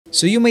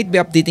So you might be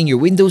updating your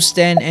Windows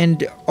 10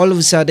 and all of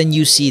a sudden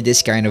you see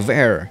this kind of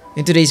error.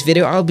 In today's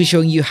video, I'll be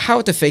showing you how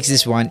to fix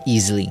this one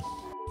easily.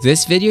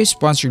 This video is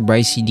sponsored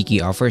by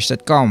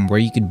cdkeyoffers.com, where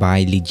you could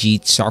buy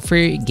legit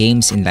software,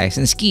 games, and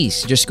license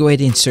keys. Just go ahead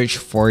and search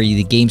for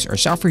the games or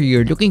software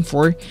you're looking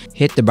for,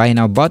 hit the buy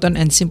now button,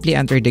 and simply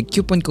enter the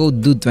coupon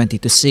code DUDE20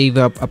 to save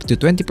up to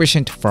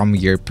 20% from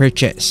your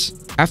purchase.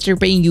 After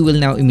paying, you will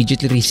now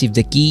immediately receive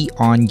the key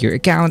on your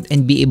account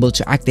and be able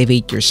to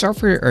activate your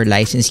software or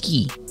license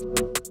key.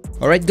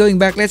 Alright, going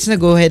back, let's now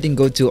go ahead and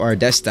go to our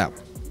desktop.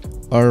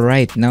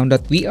 Alright, now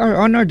that we are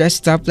on our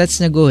desktop,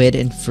 let's now go ahead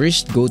and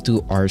first go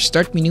to our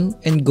start menu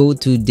and go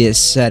to this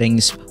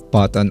settings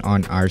button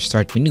on our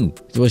start menu.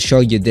 It will show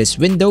you this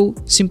window.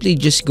 Simply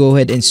just go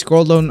ahead and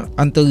scroll down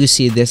until you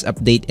see this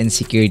update and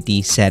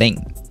security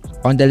setting.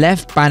 On the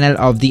left panel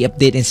of the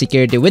update and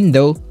security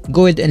window,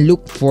 go ahead and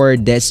look for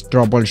this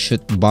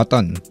troubleshoot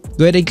button.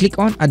 Go ahead and click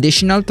on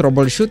additional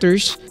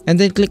troubleshooters and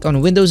then click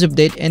on Windows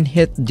Update and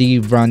hit the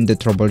run the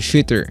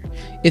troubleshooter.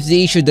 If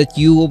the issue that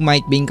you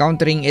might be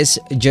encountering is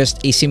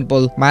just a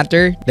simple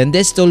matter, then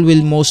this tool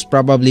will most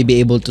probably be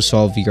able to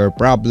solve your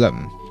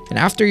problem. And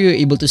after you're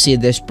able to see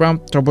this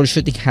prompt,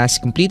 troubleshooting has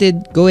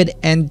completed, go ahead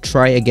and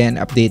try again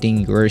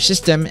updating your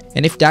system.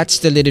 And if that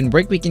still didn't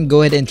work, we can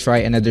go ahead and try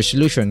another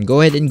solution.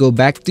 Go ahead and go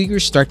back to your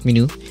start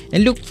menu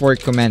and look for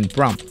command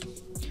prompt.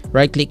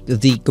 Right click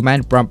the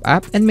command prompt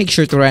app and make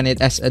sure to run it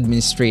as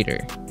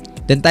administrator.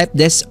 Then type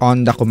this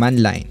on the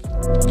command line.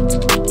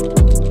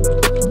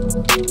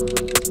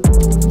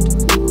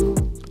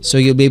 So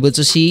you'll be able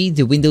to see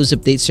the Windows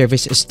Update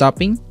service is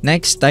stopping.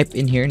 Next, type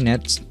in here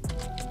net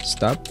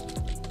stop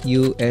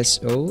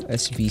USO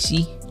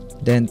SVC.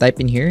 Then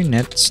type in here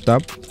net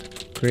stop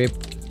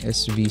crypt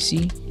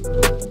SVC.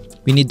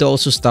 We need to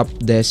also stop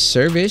this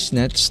service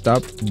net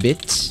stop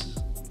bits.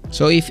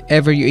 So if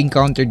ever you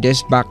encounter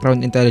this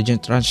background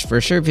intelligent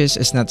transfer service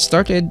is not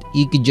started,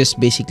 you could just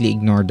basically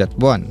ignore that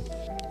one.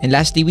 And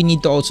lastly, we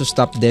need to also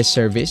stop this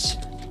service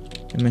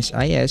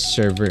MSIS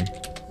server.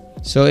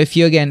 So if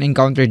you again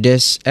encounter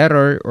this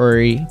error or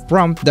a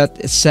prompt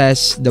that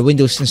says the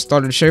Windows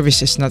installer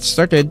service is not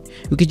started,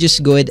 we could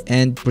just go ahead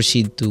and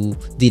proceed to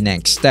the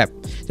next step.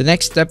 The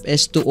next step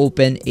is to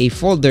open a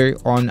folder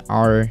on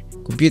our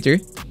computer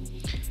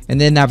and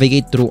then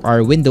navigate through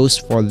our Windows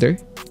folder.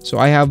 So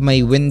I have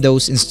my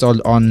Windows installed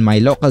on my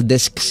local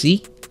disk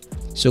C.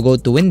 So go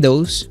to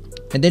Windows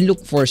and then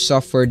look for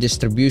software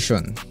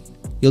distribution.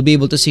 You'll be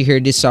able to see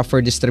here this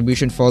software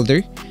distribution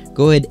folder.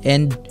 Go ahead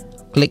and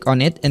click on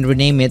it and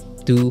rename it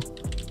to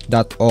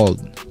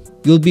 .old.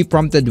 You'll be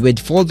prompted with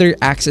folder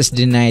access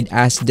denied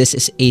as this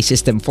is a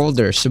system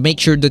folder. So make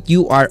sure that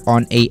you are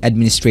on a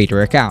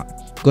administrator account.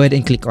 Go ahead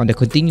and click on the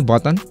continue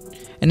button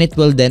and it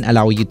will then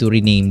allow you to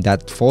rename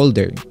that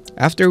folder.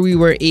 After we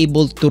were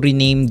able to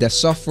rename the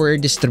software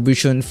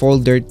distribution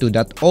folder to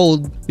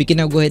 .old, we can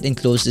now go ahead and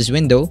close this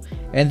window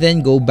and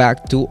then go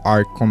back to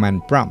our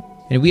command prompt.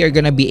 And we are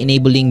gonna be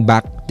enabling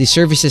back the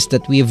services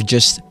that we have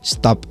just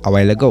stopped a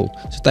while ago.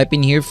 So type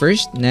in here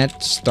first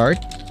net start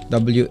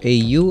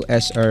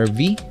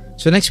WAUSRV.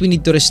 So next we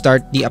need to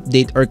restart the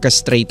update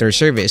orchestrator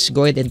service.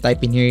 Go ahead and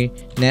type in here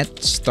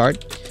net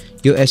start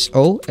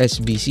USO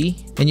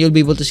SBC, and you'll be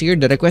able to see here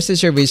the requested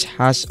service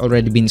has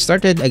already been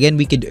started. Again,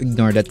 we could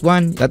ignore that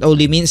one. That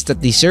only means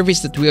that the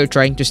service that we are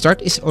trying to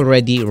start is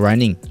already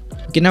running.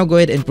 We can now go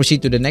ahead and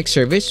proceed to the next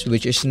service,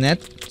 which is net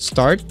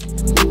start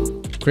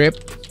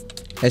crypt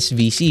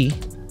SVC.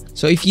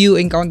 So if you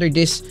encounter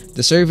this,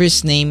 the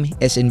service name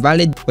is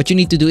invalid, what you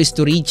need to do is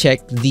to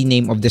recheck the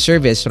name of the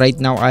service. Right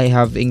now, I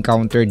have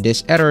encountered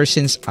this error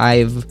since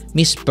I've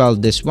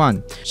misspelled this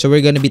one. So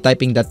we're going to be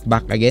typing that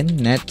back again,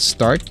 net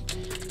start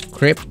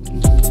crypt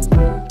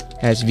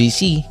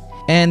SVC,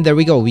 and there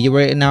we go. We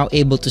were now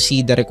able to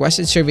see the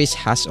requested service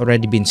has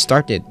already been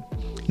started.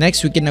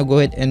 Next, we can now go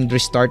ahead and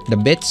restart the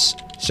bits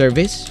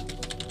service,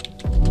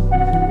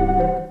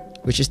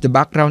 which is the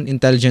background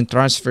intelligent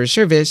transfer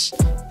service,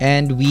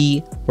 and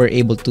we were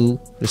able to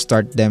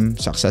restart them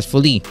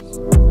successfully.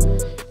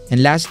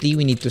 And lastly,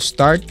 we need to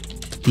start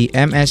the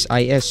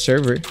MSIS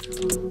server,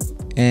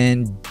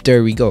 and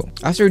there we go.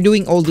 After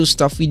doing all those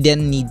stuff, we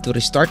then need to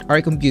restart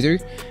our computer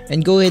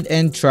and go ahead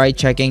and try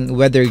checking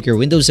whether your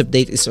Windows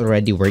Update is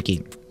already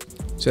working.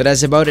 So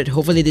that's about it.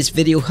 Hopefully this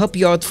video helped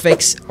you out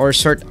fix or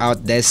sort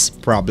out this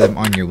problem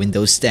on your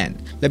Windows 10.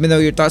 Let me know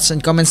your thoughts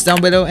and comments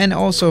down below, and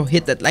also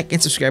hit that like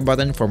and subscribe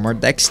button for more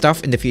tech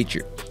stuff in the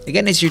future.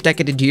 Again, it's your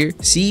TECHY here.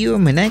 See you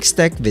in my next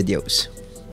tech videos.